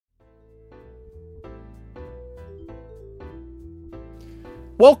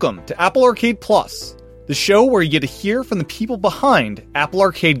Welcome to Apple Arcade Plus, the show where you get to hear from the people behind Apple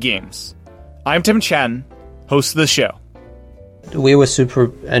Arcade games. I'm Tim Chen, host of the show. We were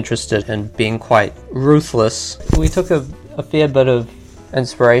super interested in being quite ruthless. We took a fair bit of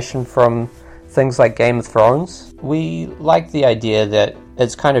inspiration from things like Game of Thrones. We like the idea that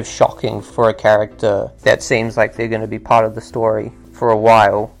it's kind of shocking for a character that seems like they're going to be part of the story for a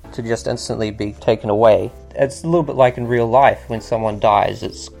while to just instantly be taken away. It's a little bit like in real life when someone dies.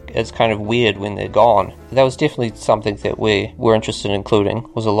 It's kind of weird when they're gone. That was definitely something that we were interested in including,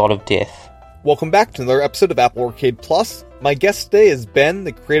 was a lot of death. Welcome back to another episode of Apple Arcade Plus. My guest today is Ben,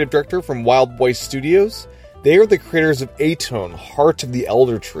 the creative director from Wild Boy Studios. They are the creators of Atone, Heart of the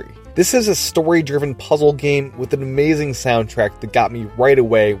Elder Tree. This is a story-driven puzzle game with an amazing soundtrack that got me right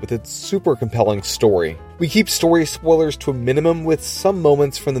away with its super compelling story. We keep story spoilers to a minimum, with some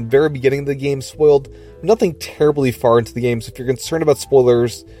moments from the very beginning of the game spoiled, but nothing terribly far into the game, so if you're concerned about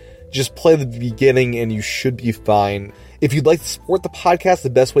spoilers, just play the beginning and you should be fine. If you'd like to support the podcast, the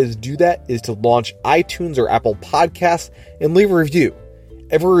best way to do that is to launch iTunes or Apple Podcasts and leave a review.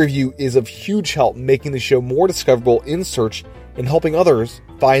 Every review is of huge help making the show more discoverable in search and helping others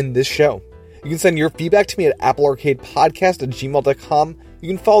find this show. You can send your feedback to me at applearcadepodcast@gmail.com. You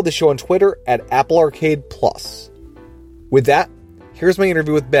can follow the show on Twitter at AppleArcadePlus. With that, here's my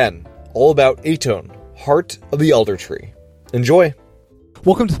interview with Ben, all about Atone, Heart of the Elder Tree. Enjoy.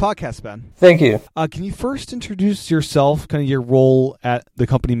 Welcome to the podcast, Ben. Thank you. Can you first introduce yourself, kind of your role at the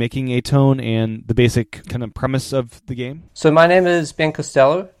company making Atone and the basic kind of premise of the game? So my name is Ben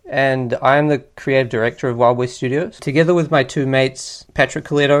Costello, and I am the creative director of Wild Boy Studios. Together with my two mates, Patrick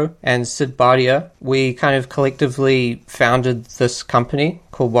Coletto and Sid Bardia, we kind of collectively founded this company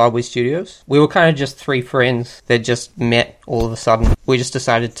called Wild Boy Studios. We were kind of just three friends that just met all of a sudden. We just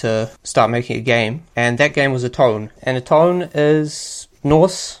decided to start making a game, and that game was Atone. And Atone is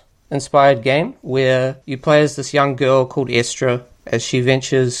Norse-inspired game where you play as this young girl called Estra as she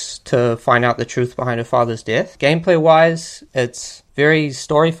ventures to find out the truth behind her father's death. Gameplay-wise, it's very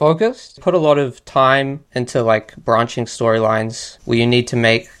story-focused. Put a lot of time into like branching storylines where you need to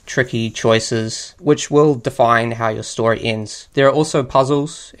make tricky choices which will define how your story ends. There are also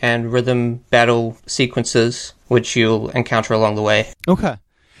puzzles and rhythm battle sequences which you'll encounter along the way. Okay.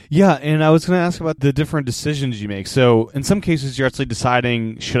 Yeah, and I was going to ask about the different decisions you make. So, in some cases, you're actually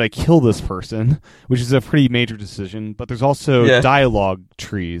deciding, should I kill this person? Which is a pretty major decision. But there's also dialogue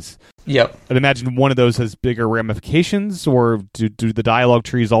trees. Yep. I'd imagine one of those has bigger ramifications, or do the dialogue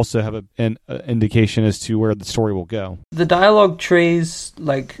trees also have an indication as to where the story will go? The dialogue trees,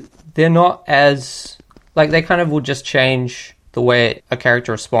 they're not as... they kind of will just change the way a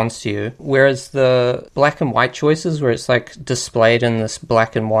character responds to you. Whereas the black and white choices, where it's displayed in this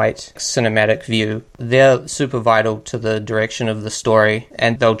black and white cinematic view, they're super vital to the direction of the story,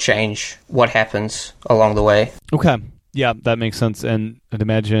 and they'll change what happens along the way. Okay. Yeah, that makes sense. And I'd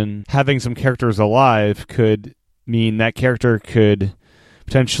imagine having some characters alive could mean that character could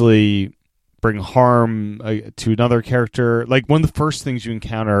potentially bring harm to another character. One of the first things you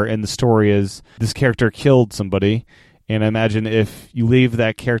encounter in the story is this character killed somebody. And I imagine if you leave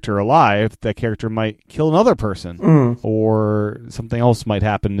that character alive, that character might kill another person. Or something else might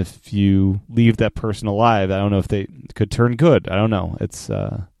happen if you leave that person alive. I don't know if they could turn good. I don't know. It's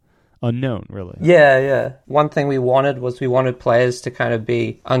unknown, really. Yeah. One thing we wanted players to kind of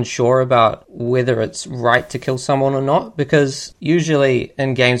be unsure about whether it's right to kill someone or not. Because usually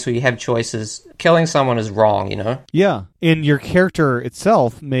in games where you have choices, killing someone is wrong, you know? Yeah. And your character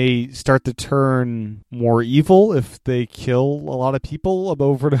itself may start to turn more evil if they kill a lot of people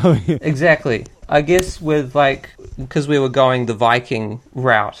over and over. Exactly. I guess with because we were going the Viking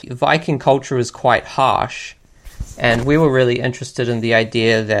route, Viking culture is quite harsh. And we were really interested in the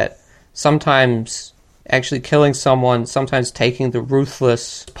idea that sometimes actually killing someone, sometimes taking the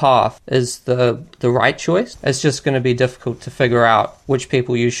ruthless path is the right choice. It's just going to be difficult to figure out which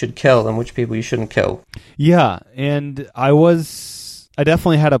people you should kill and which people you shouldn't kill. Yeah, and I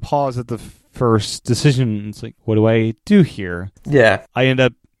definitely had a pause at the first decision. It's what do I do here? Yeah. I end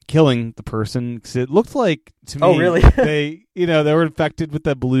up killing the person because it looked like to me really? they were infected with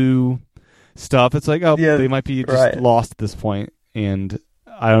that blue stuff. It's they might be just lost at this point, and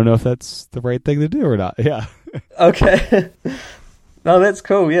I don't know if that's the right thing to do or not. Yeah. Okay. No, that's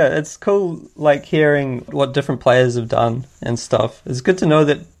cool. Yeah, it's cool hearing what different players have done and stuff. It's good to know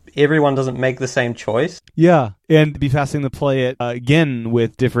that everyone doesn't make the same choice. Yeah, and it'd be fascinating to play it again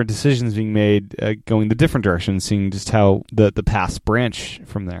with different decisions being made, going the different directions, seeing just how the paths branch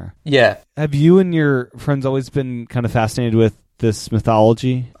from there. Yeah. Have you and your friends always been kind of fascinated with this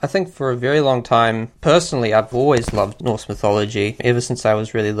mythology? I think for a very long time, personally, I've always loved Norse mythology, ever since I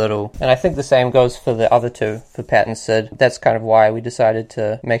was really little. And I think the same goes for the other two, for Pat and Sid. That's kind of why we decided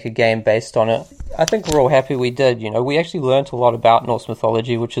to make a game based on it. I think we're all happy we did, We actually learned a lot about Norse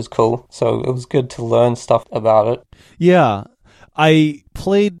mythology, which is cool. So it was good to learn stuff about it. Yeah. I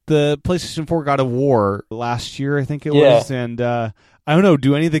played the PlayStation 4 God of War last year, I think it was, and I don't know,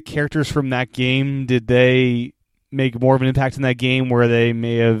 do any of the characters from that game, did they make more of an impact in that game where they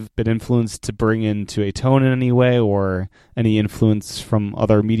may have been influenced to bring into Atone in any way, or any influence from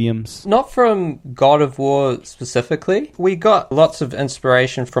other mediums? Not from God of War specifically. We got lots of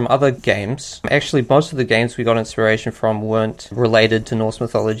inspiration from other games. Actually, most of the games we got inspiration from weren't related to Norse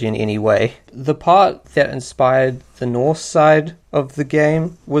mythology in any way. The part that inspired the Norse side of the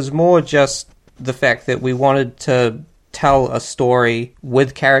game was more just the fact that we wanted to tell a story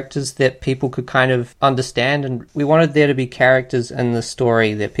with characters that people could kind of understand, and we wanted there to be characters in the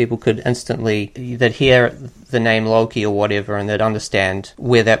story that people could instantly, that hear the name Loki or whatever, and they'd understand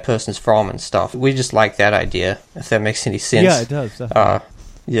where that person's from and stuff. We just like that idea, if that makes any sense. Yeah, it does, definitely.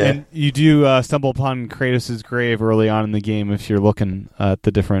 Yeah. And you do stumble upon Kratos' grave early on in the game if you're looking at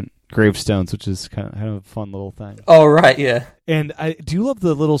the different gravestones, which is kind of a fun little thing. Oh, right, yeah. And I do love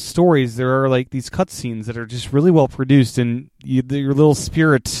the little stories. There are like these cutscenes that are just really well produced, and your little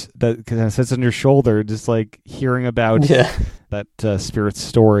spirit that kind of sits on your shoulder, just like hearing about that spirit's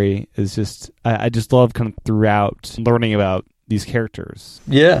story is just, I just love kind of throughout learning about these characters.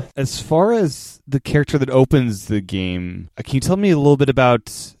 Yeah. As far as the character that opens the game, can you tell me a little bit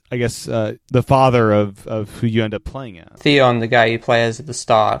about, I guess, the father of who you end up playing as? Theon, the guy you play as at the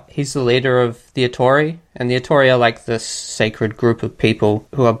start, he's the leader of the Atori, and the Atori are like this sacred group of people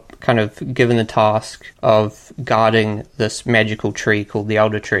who are kind of given the task of guarding this magical tree called the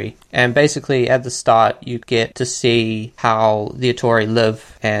Elder Tree. And basically, at the start, you get to see how the Atori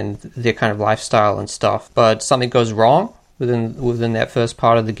live and their kind of lifestyle and stuff, but something goes wrong within that first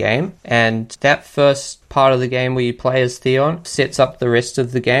part of the game, and that first part of the game where you play as Theon sets up the rest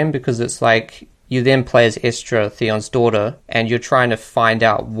of the game, because it's like you then play as Estra, Theon's daughter, and you're trying to find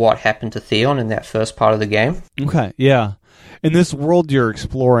out what happened to Theon in that first part of the game. Okay, yeah. In this world you're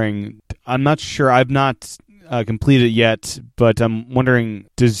exploring, I'm not sure, I've not completed it yet, but I'm wondering,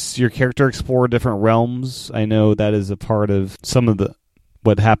 does your character explore different realms? I know that is a part of some of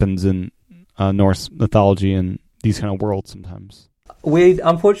what happens in Norse mythology and these kind of worlds sometimes.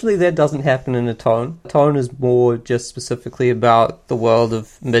 Unfortunately, that doesn't happen in Atone. Atone is more just specifically about the world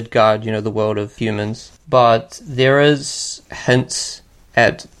of Midgard, the world of humans. But there is hints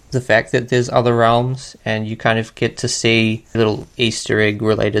at the fact that there's other realms, and you kind of get to see little Easter egg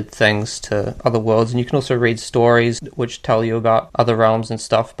related things to other worlds, and you can also read stories which tell you about other realms and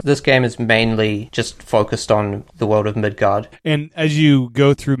stuff. But this game is mainly just focused on the world of Midgard. And as you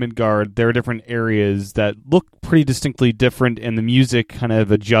go through Midgard, there are different areas that look pretty distinctly different, and the music kind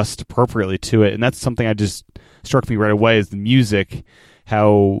of adjusts appropriately to it. And that's something I just struck me right away, is the music,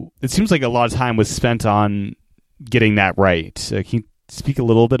 how it seems like a lot of time was spent on getting that right. Can you speak a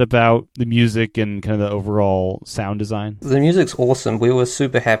little bit about the music and kind of the overall sound design? The music's awesome. We were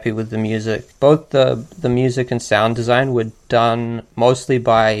super happy with the music. Both the music and sound design were done mostly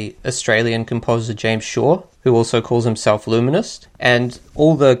by Australian composer James Shaw, who also calls himself Luminist. And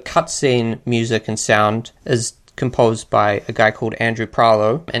all the cutscene music and sound is composed by a guy called Andrew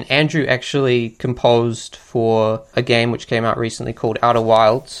Pralo. And Andrew actually composed for a game which came out recently called Outer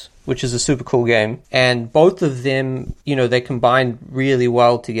Wilds, which is a super cool game. And both of them, they combined really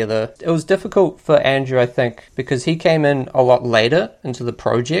well together. It was difficult for Andrew, I think, because he came in a lot later into the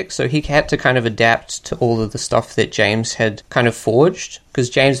project, so he had to kind of adapt to all of the stuff that James had kind of forged, because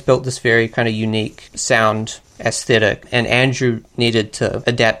James built this very kind of unique sound aesthetic, and Andrew needed to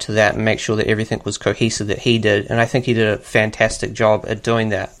adapt to that and make sure that everything was cohesive that he did, and I think he did a fantastic job at doing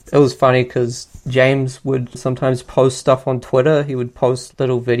that. It was funny because James would sometimes post stuff on Twitter. He would post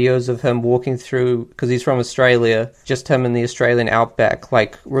little videos of him walking through, because he's from Australia, just him in the Australian outback,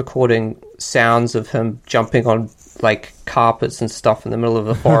 like recording sounds of him jumping on like carpets and stuff in the middle of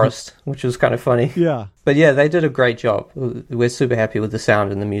a forest, which was kind of funny. Yeah. But yeah, they did a great job. We're super happy with the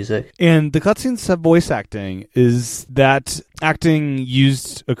sound and the music. And the cutscenes have voice acting. Is that acting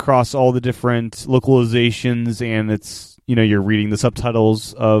used across all the different localizations, and it's, you're reading the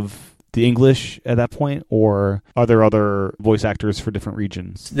subtitles of the English at that point, or are there other voice actors for different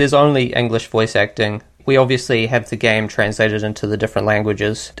regions? There's only English voice acting. We obviously have the game translated into the different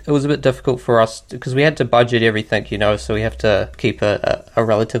languages. It was a bit difficult for us because we had to budget everything, so we have to keep a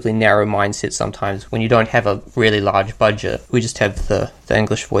relatively narrow mindset sometimes. When you don't have a really large budget, we just have the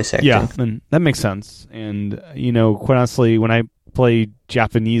English voice acting. Yeah, and that makes sense. And, quite honestly, when I play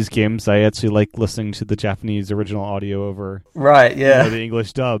Japanese games, I actually like listening to the Japanese original audio over Right, yeah. the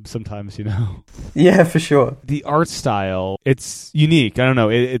English dub sometimes, Yeah, for sure. The art style, it's unique. I don't know.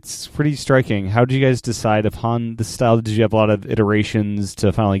 It's pretty striking. How did you guys decide upon the style? Did you have a lot of iterations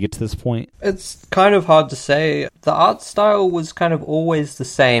to finally get to this point? It's kind of hard to say. The art style was kind of always the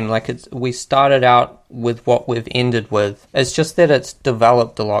same. Like, we started out with what we've ended with. It's just that it's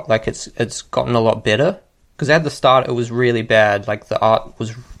developed a lot. Like, it's gotten a lot better. Because at the start, it was really bad. Like, the art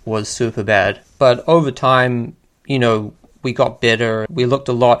was super bad. But over time, we got better. We looked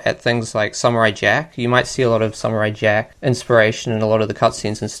a lot at things like Samurai Jack. You might see a lot of Samurai Jack inspiration in a lot of the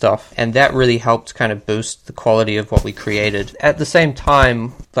cutscenes and stuff. And that really helped kind of boost the quality of what we created. At the same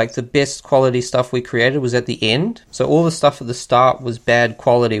time, like, the best quality stuff we created was at the end. So all the stuff at the start was bad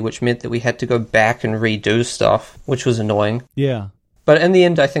quality, which meant that we had to go back and redo stuff, which was annoying. Yeah. But in the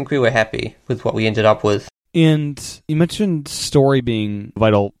end, I think we were happy with what we ended up with. And you mentioned story being a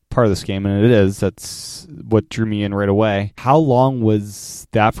vital part of this game, and it is. That's what drew me in right away. How long was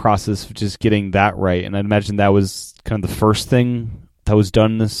that process of just getting that right? And I'd imagine that was kind of the first thing that was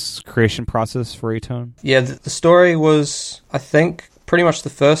done in this creation process for Atone? Yeah, the story was, I think, pretty much the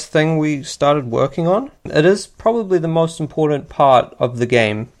first thing we started working on. It is probably the most important part of the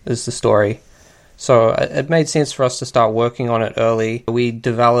game, is the story. So it made sense for us to start working on it early. We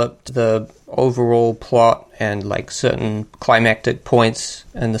developed the overall plot and like certain climactic points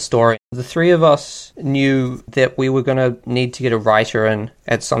in the story. The three of us knew that we were going to need to get a writer in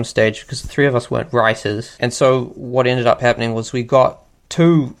at some stage because the three of us weren't writers. And so what ended up happening was we got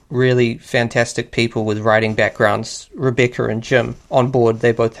two really fantastic people with writing backgrounds, Rebecca and Jim, on board.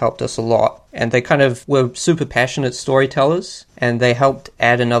 They both helped us a lot. And they kind of were super passionate storytellers, and they helped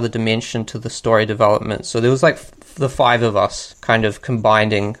add another dimension to the story development. So there was like the five of us kind of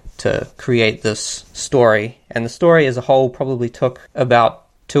combining to create this story. And the story as a whole probably took about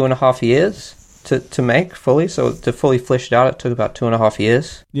 2.5 years to make fully. So to fully flesh it out, it took about 2.5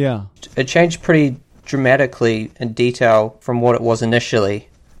 years. Yeah. It changed pretty dramatically in detail from what it was initially,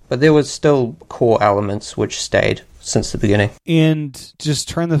 but there was still core elements which stayed since the beginning. And just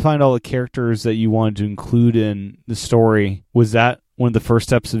trying to find all the characters that you wanted to include in the story, was that one of the first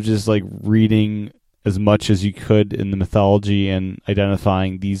steps of just like reading as much as you could in the mythology and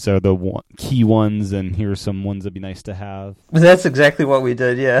identifying these are the key ones and here are some ones that'd be nice to have? That's exactly what we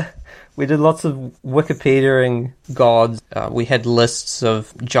did, yeah. We did lots of Wikipediaing gods. We had lists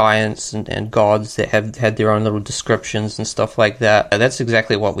of giants and gods that had their own little descriptions and stuff like that. That's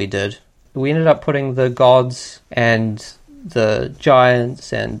exactly what we did. We ended up putting the gods and the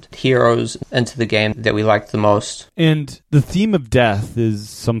giants and heroes into the game that we liked the most. And the theme of death is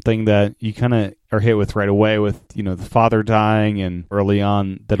something that you kind of are hit with right away with, the father dying and early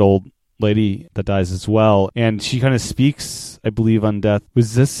on that old lady that dies as well. And she kind of speaks, I believe, on death.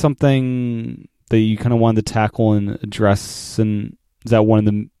 Was this something that you kind of wanted to tackle and address? And is that one of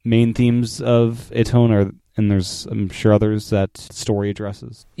the main themes of Atone, and there's, I'm sure, others that story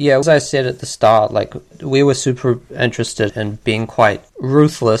addresses? Yeah, as I said at the start, like, we were super interested in being quite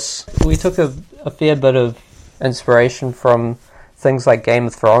ruthless. We took a fair bit of inspiration from things like Game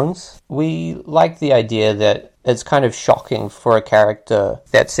of Thrones. We like the idea that it's kind of shocking for a character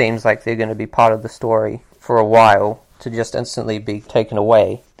that seems like they're going to be part of the story for a while to just instantly be taken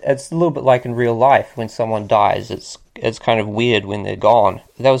away. It's a little bit like in real life when someone dies. It's kind of weird when they're gone.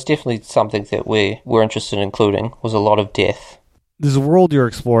 That was definitely something that we were interested in including, was a lot of death. There's a world you're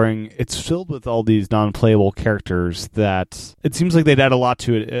exploring. It's filled with all these non-playable characters that it seems like they'd add a lot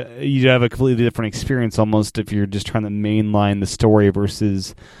to it. You'd have a completely different experience almost if you're just trying to mainline the story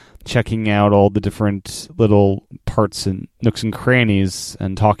versus checking out all the different little parts and nooks and crannies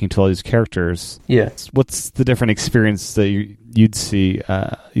and talking to all these characters. Yeah. What's the different experience that you'd see,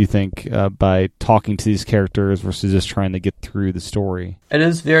 you think, by talking to these characters versus just trying to get through the story? It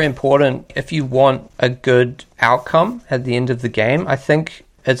is very important if you want a good outcome at the end of the game. I think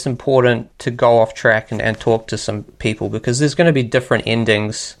it's important to go off track and talk to some people because there's going to be different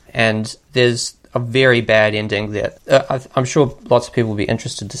endings, and there's a very bad ending that I'm sure lots of people will be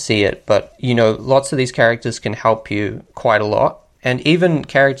interested to see it, but lots of these characters can help you quite a lot. And even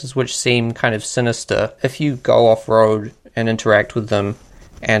characters which seem kind of sinister, if you go off-road and interact with them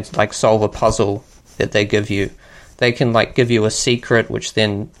and like solve a puzzle that they give you, they can like give you a secret which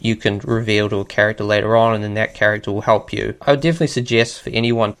then you can reveal to a character later on, and then that character will help you. I would definitely suggest for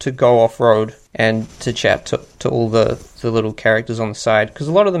anyone to go off-road and to chat to all the little characters on the side, because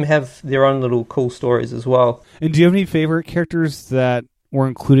a lot of them have their own little cool stories as well. And do you have any favorite characters that were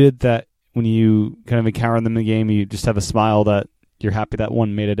included that when you kind of encounter them in the game, you just have a smile that you're happy that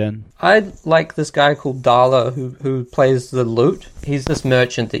one made it in? I like this guy called Darla who plays the lute. He's this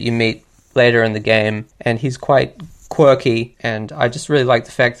merchant that you meet later in the game, and he's quite quirky, and I just really like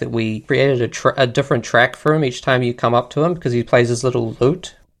the fact that we created a different track for him each time you come up to him because he plays his little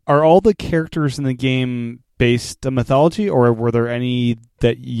lute. Are all the characters in the game based on mythology, or were there any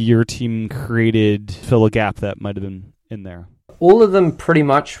that your team created to fill a gap that might have been in there? All of them pretty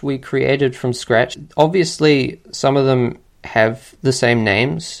much we created from scratch. Obviously, some of them have the same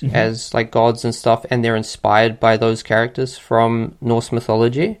names as like gods and stuff, and they're inspired by those characters from Norse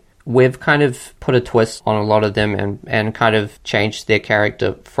mythology. We've kind of put a twist on a lot of them and kind of changed their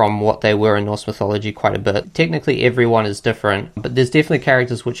character from what they were in Norse mythology quite a bit. Technically, everyone is different, but there's definitely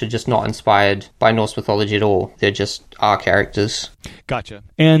characters which are just not inspired by Norse mythology at all. They're just our characters. Gotcha.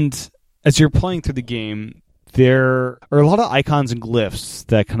 And as you're playing through the game, there are a lot of icons and glyphs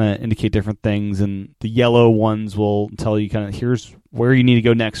that kind of indicate different things, and the yellow ones will tell you kind of here's where you need to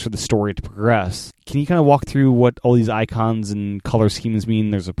go next for the story to progress. Can you kind of walk through what all these icons and color schemes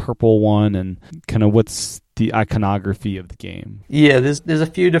mean? There's a purple one, and kind of what's the iconography of the game? Yeah, there's a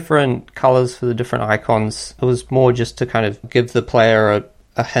few different colors for the different icons. It was more just to kind of give the player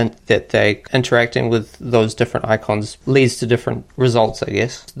a hint that they interacting with those different icons leads to different results, I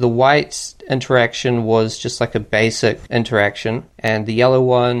guess. The white interaction was just like a basic interaction, and the yellow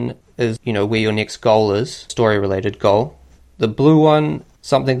one is, where your next goal is, story-related goal. The blue one,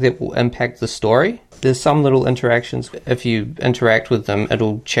 something that will impact the story. There's some little interactions. If you interact with them,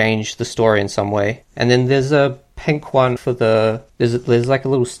 it'll change the story in some way. And then there's a pink one for there's like a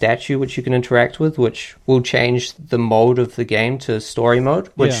little statue which you can interact with, which will change the mode of the game to story mode,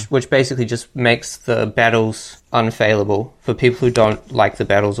 which basically just makes the battles unfailable for people who don't like the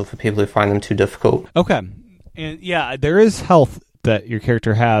battles or for people who find them too difficult. Okay. And yeah, there is health that your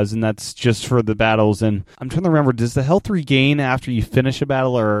character has, and that's just for the battles. And I'm trying to remember, does the health regain after you finish a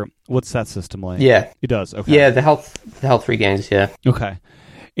battle, or what's that system like? Yeah. It does, okay. Yeah, the health regains, yeah. Okay.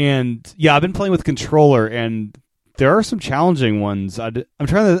 And yeah, I've been playing with controller, and there are some challenging ones. I'm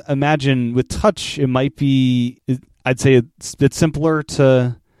trying to imagine with touch, it might be, I'd say it's a bit simpler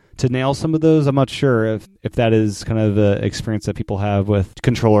to nail some of those. I'm not sure if that is kind of the experience that people have with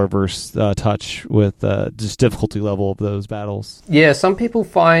controller versus touch with just difficulty level of those battles. Yeah, some people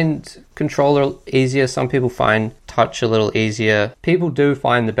find controller easier, some people find touch a little easier. People do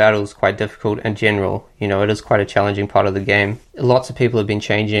find the battles quite difficult in general. It is quite a challenging part of the game. Lots of people have been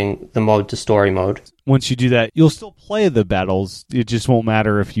changing the mode to story mode. Once you do that, you'll still play the battles. It just won't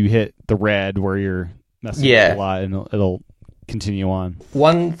matter if you hit the red where you're messing up a lot, and it'll continue on.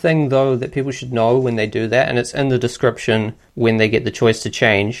 One thing, though, that people should know when they do that, and it's in the description when they get the choice to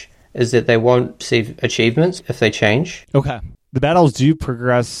change, is that they won't receive achievements if they change. Okay. The battles do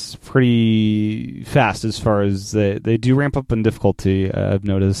progress pretty fast as far as they do ramp up in difficulty, I've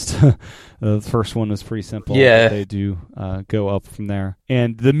noticed. The first one was pretty simple. Yeah. But they do go up from there.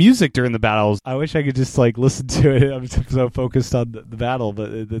 And the music during the battles, I wish I could just listen to it. I'm so focused on the battle, but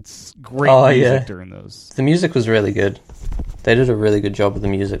it's great music during those. The music was really good. They did a really good job with the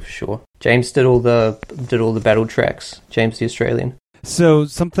music for sure. James did all the battle tracks. James the Australian. So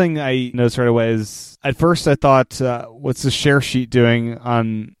something I noticed right away is, at first I thought, what's the share sheet doing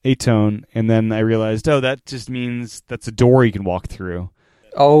on Atone? And then I realized, that just means that's a door you can walk through.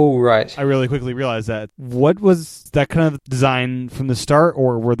 Oh, right. I really quickly realized that. What was that kind of design from the start,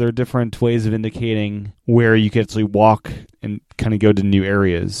 or were there different ways of indicating where you could actually walk and kind of go to new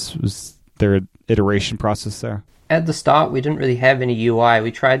areas? Was there an iteration process there? At the start, we didn't really have any UI.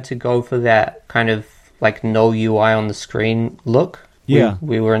 We tried to go for that kind of no UI on the screen look. Yeah.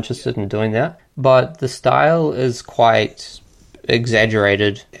 We were interested in doing that. But the style is quite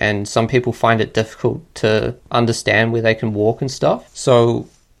exaggerated, and some people find it difficult to understand where they can walk and stuff. So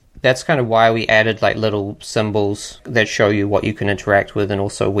that's kind of why we added little symbols that show you what you can interact with and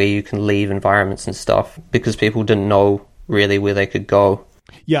also where you can leave environments and stuff, because people didn't know really where they could go.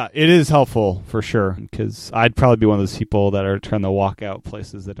 Yeah, it is helpful for sure, because I'd probably be one of those people that are trying to walk out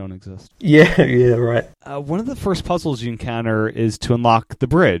places that don't exist. Yeah, right. One of the first puzzles you encounter is to unlock the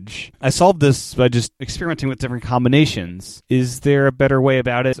bridge. I solved this by just experimenting with different combinations. Is there a better way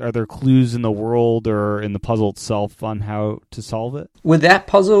about it? Are there clues in the world or in the puzzle itself on how to solve it? With that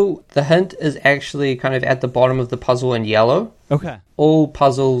puzzle, the hint is actually kind of at the bottom of the puzzle in yellow. Okay. All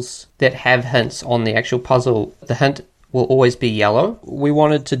puzzles that have hints on the actual puzzle, the hint will always be yellow. We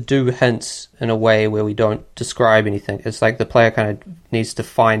wanted to do hints in a way where we don't describe anything. It's like the player kind of needs to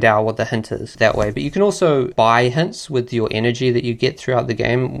find out what the hint is that way. But you can also buy hints with your energy that you get throughout the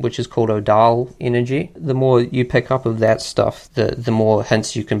game, which is called Odal energy. The more you pick up of that stuff, the more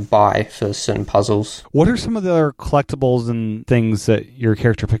hints you can buy for certain puzzles. What are some of the other collectibles and things that your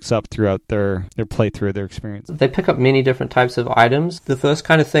character picks up throughout their playthrough, their experience? They pick up many different types of items. The first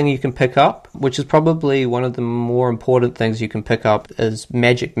kind of thing you can pick up, which is probably one of the more important things you can pick up, is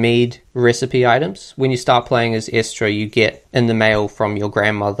magic mead recipe items. When you start playing as Estra, you get in the mail from your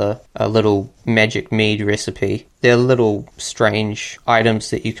grandmother a little magic mead recipe. They're little strange items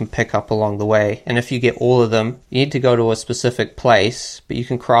that you can pick up along the way, and if you get all of them, you need to go to a specific place, but you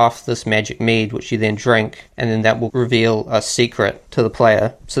can craft this magic mead which you then drink, and then that will reveal a secret to the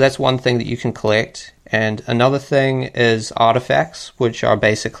player. So that's one thing that you can collect. And another thing is artifacts, which are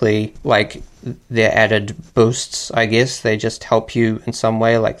basically like they're added boosts, I guess. They just help you in some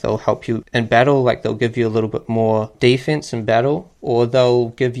way, like they'll help you in battle, like they'll give you a little bit more defense in battle, or they'll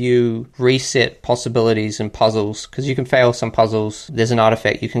give you reset possibilities in puzzles, because you can fail some puzzles. There's an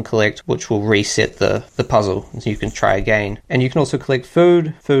artifact you can collect which will reset the puzzle, so you can try again. And you can also collect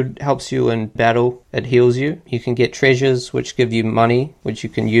food. Food helps you in battle. It heals you. You can get treasures which give you money, which you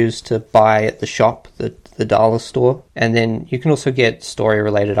can use to buy at the shop, the dollar store. And then you can also get story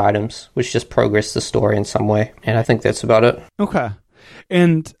related items which just progress the story in some way. And I think that's about it. Okay.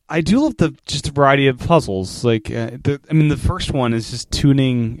 And I do love the variety of puzzles. Like, the first one is just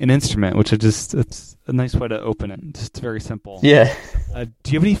tuning an instrument, which it's a nice way to open it. Just very simple. Yeah.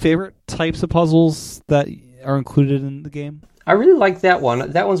 Do you have any favorite types of puzzles that are included in the game? I really like that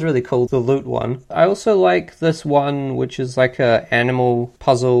one. That one's really cool, the loot one. I also like this one, which is like a animal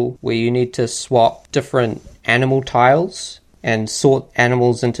puzzle where you need to swap different animal tiles and sort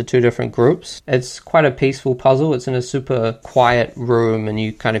animals into two different groups. It's quite a peaceful puzzle. It's in a super quiet room, and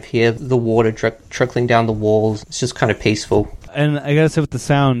you kind of hear the water trickling down the walls. It's just kind of peaceful. And I gotta say, with the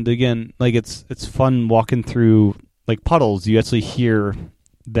sound, again, like it's fun walking through like puddles. You actually hear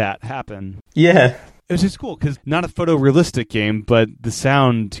that happen. Yeah. It's just cool because not a photorealistic game, but the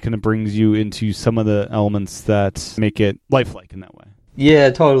sound kind of brings you into some of the elements that make it lifelike in that way. Yeah,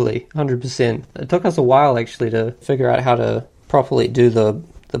 totally. 100%. It took us a while, actually, to figure out how to properly do the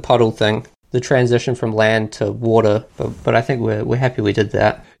puddle thing, the transition from land to water, but I think we're happy we did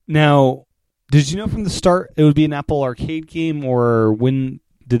that. Now, did you know from the start it would be an Apple Arcade game, or when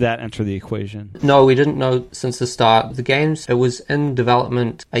did that enter the equation? No, we didn't know since the start. The games, it was in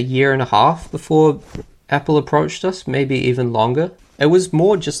development a year and a half before Apple approached us, maybe even longer. It was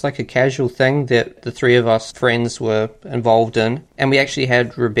more just like a casual thing that the three of us friends were involved in. And we actually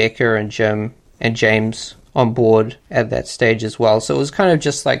had Rebecca and Jim and James on board at that stage as well. So it was kind of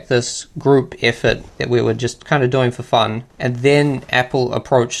just like this group effort that we were just kind of doing for fun. And then Apple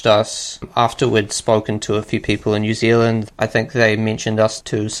approached us after we'd spoken to a few people in New Zealand. I think they mentioned us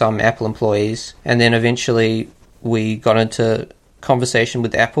to some Apple employees. And then eventually we got into conversation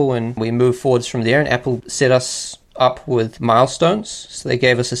with Apple and we moved forwards from there, and Apple set us up with milestones. So they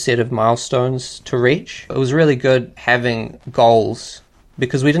gave us a set of milestones to reach. It was really good having goals,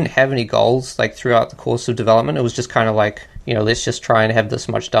 because we didn't have any goals like throughout the course of development. It was just kind of like, let's just try and have this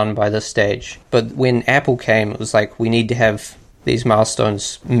much done by this stage. But when Apple came, it was like, we need to have these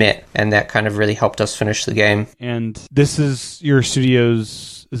milestones met, and that kind of really helped us finish the game. And this is your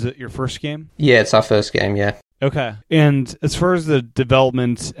studio's, is it your first game? Yeah, it's our first game, yeah. Okay. And as far as the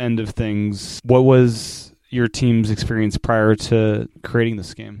development end of things, what was your team's experience prior to creating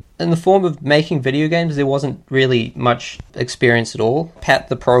this game? In the form of making video games, there wasn't really much experience at all. Pat,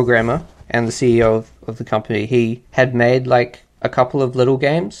 the programmer and the CEO of the company, he had made like a couple of little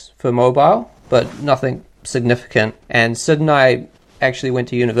games for mobile, but nothing significant. And Sid and I actually went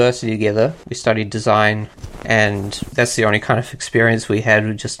to university together. We studied design, and that's the only kind of experience we had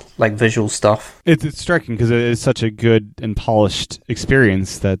with just like visual stuff. It's striking because it is such a good and polished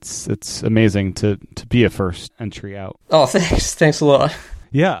experience. It's amazing to be a first entry out. Oh, thanks a lot.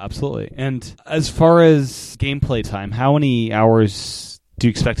 Yeah, absolutely. And as far as gameplay time, how many hours do you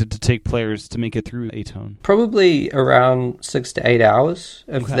expect it to take players to make it through Atone? Probably around 6 to 8 hours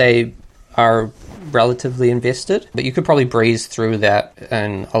if they are relatively invested, but you could probably breeze through that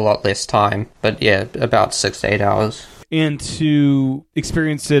in a lot less time. But yeah, about 6 to 8 hours. And to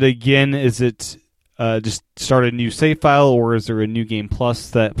experience it again, is it just start a new save file, or is there a new game plus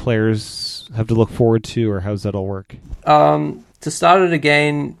that players have to look forward to, or how's that all work? To start it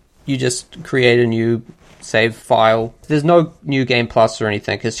again, you just create a new save file. There's no new game plus or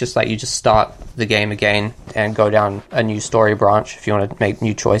anything. It's just like you just start the game again and go down a new story branch if you want to make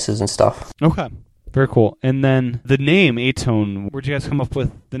new choices and stuff. Okay. Very cool. And then the name Atone, where'd you guys come up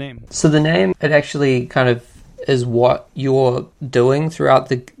with the name? So the name, it actually kind of is what you're doing throughout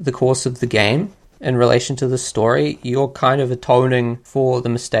the course of the game. In relation to the story, you're kind of atoning for the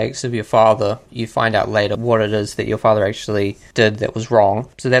mistakes of your father. You find out later what it is that your father actually did that was wrong.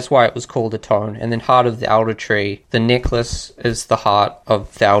 So that's why it was called Atone. And then Heart of the Elder Tree. The necklace is the heart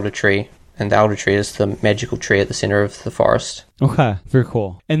of the Elder Tree. And the Elder Tree is the magical tree at the center of the forest. Okay, very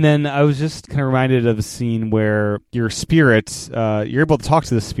cool. And then I was just kind of reminded of a scene where your spirit, you're able to talk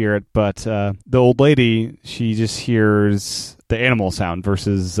to the spirit, but the old lady, she just hears the animal sound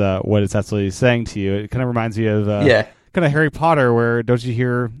versus what it's actually saying to you. It kind of reminds me of kind of Harry Potter, where don't you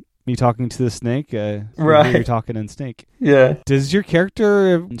hear me talking to the snake? Right. You're talking in snake. Yeah. Does your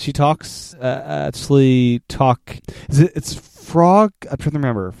character, when she talks, actually talk? It's frog? I'm trying to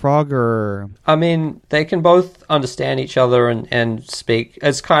remember. Frog or... I mean, they can both understand each other and speak.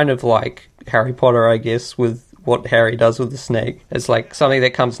 It's kind of like Harry Potter, I guess, with what Harry does with the snake. It's like something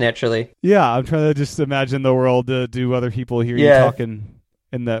that comes naturally. Yeah, I'm trying to just imagine the world. Do other people hear you talking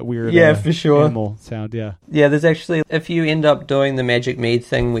in that weird for sure. animal sound? Yeah. Yeah, there's actually, if you end up doing the magic mead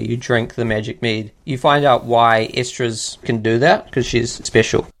thing where you drink the magic mead, you find out why Estra's can do that, because she's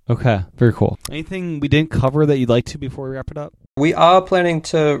special. Okay, very cool. Anything we didn't cover that you'd like to before we wrap it up? We are planning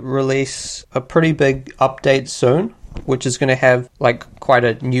to release a pretty big update soon, which is going to have like quite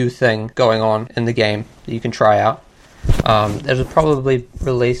a new thing going on in the game that you can try out. It'll probably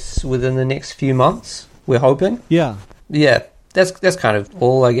release within the next few months, we're hoping. Yeah. Yeah, that's kind of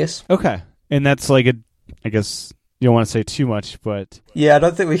all, I guess. Okay. And that's like I guess you don't want to say too much, but... Yeah, I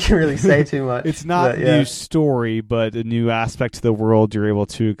don't think we can really say too much. It's not a new story, but a new aspect to the world you're able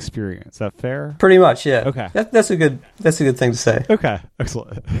to experience. Is that fair? Pretty much, yeah. Okay. That's a good thing to say. Okay,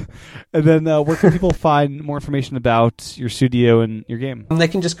 excellent. And then where can people find more information about your studio and your game? They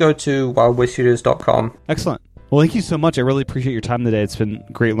can just go to wildboystudios.com. Excellent. Well, thank you so much. I really appreciate your time today. It's been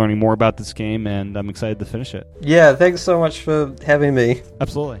great learning more about this game, and I'm excited to finish it. Yeah, thanks so much for having me.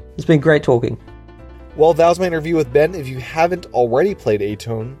 Absolutely. It's been great talking. Well, that was my interview with Ben. If you haven't already played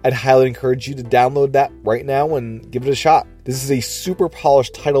Atone, I'd highly encourage you to download that right now and give it a shot. This is a super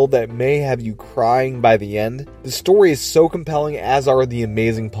polished title that may have you crying by the end. The story is so compelling, as are the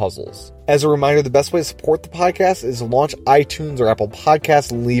amazing puzzles. As a reminder, the best way to support the podcast is to launch iTunes or Apple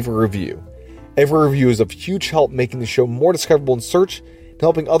Podcasts and leave a review. Every review is of huge help making the show more discoverable in search and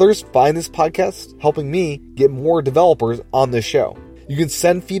helping others find this podcast, helping me get more developers on this show. You can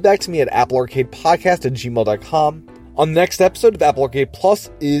send feedback to me at applearcadepodcast@gmail.com. On the next episode of Apple Arcade Plus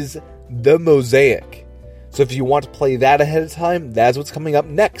is The Mosaic. So if you want to play that ahead of time, that's what's coming up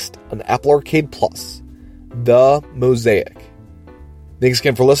next on Apple Arcade Plus. The Mosaic. Thanks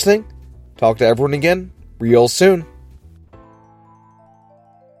again for listening. Talk to everyone again real soon.